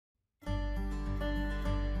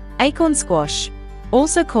Acorn squash,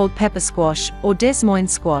 also called pepper squash or Des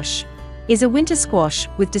Moines squash, is a winter squash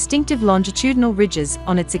with distinctive longitudinal ridges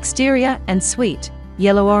on its exterior and sweet,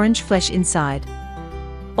 yellow-orange flesh inside.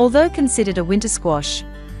 Although considered a winter squash,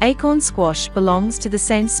 acorn squash belongs to the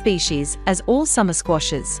same species as all summer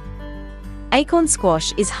squashes. Acorn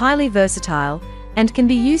squash is highly versatile and can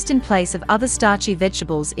be used in place of other starchy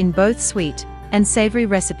vegetables in both sweet and savory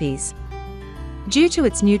recipes. Due to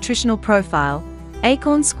its nutritional profile,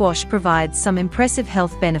 acorn squash provides some impressive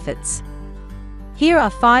health benefits. Here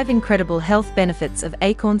are 5 incredible health benefits of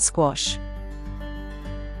acorn squash.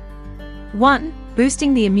 1.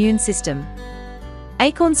 Boosting the immune system.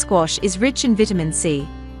 Acorn squash is rich in vitamin C,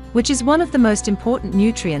 which is one of the most important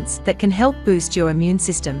nutrients that can help boost your immune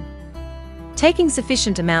system. Taking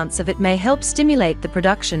sufficient amounts of it may help stimulate the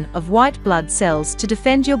production of white blood cells to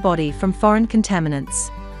defend your body from foreign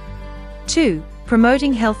contaminants. 2.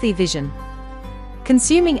 Promoting healthy vision.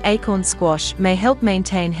 Consuming acorn squash may help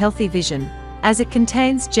maintain healthy vision, as it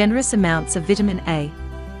contains generous amounts of vitamin A.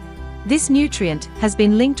 This nutrient has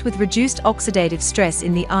been linked with reduced oxidative stress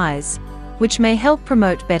in the eyes, which may help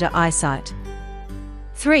promote better eyesight.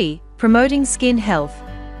 3. Promoting skin health.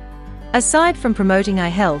 Aside from promoting eye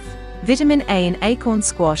health, vitamin A in acorn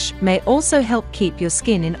squash may also help keep your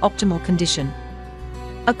skin in optimal condition.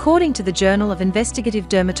 According to the Journal of Investigative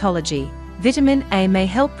Dermatology, vitamin A may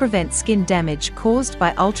help prevent skin damage caused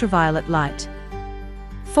by ultraviolet light.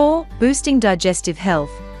 4. Boosting digestive health.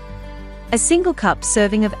 A single cup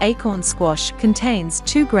serving of acorn squash contains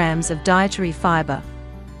 2 grams of dietary fiber.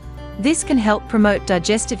 This can help promote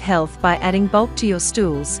digestive health by adding bulk to your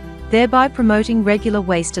stools, thereby promoting regular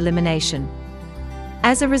waste elimination.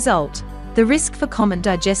 As a result, the risk for common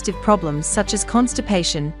digestive problems such as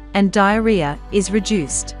constipation and diarrhea is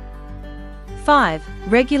reduced. 5.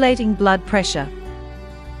 Regulating blood pressure.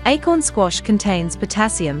 Acorn squash contains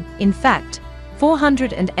potassium, in fact,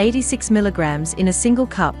 486 milligrams in a single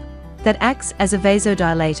cup, that acts as a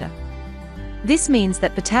vasodilator. This means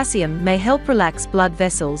that potassium may help relax blood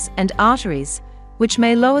vessels and arteries, which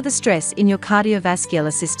may lower the stress in your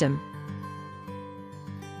cardiovascular system.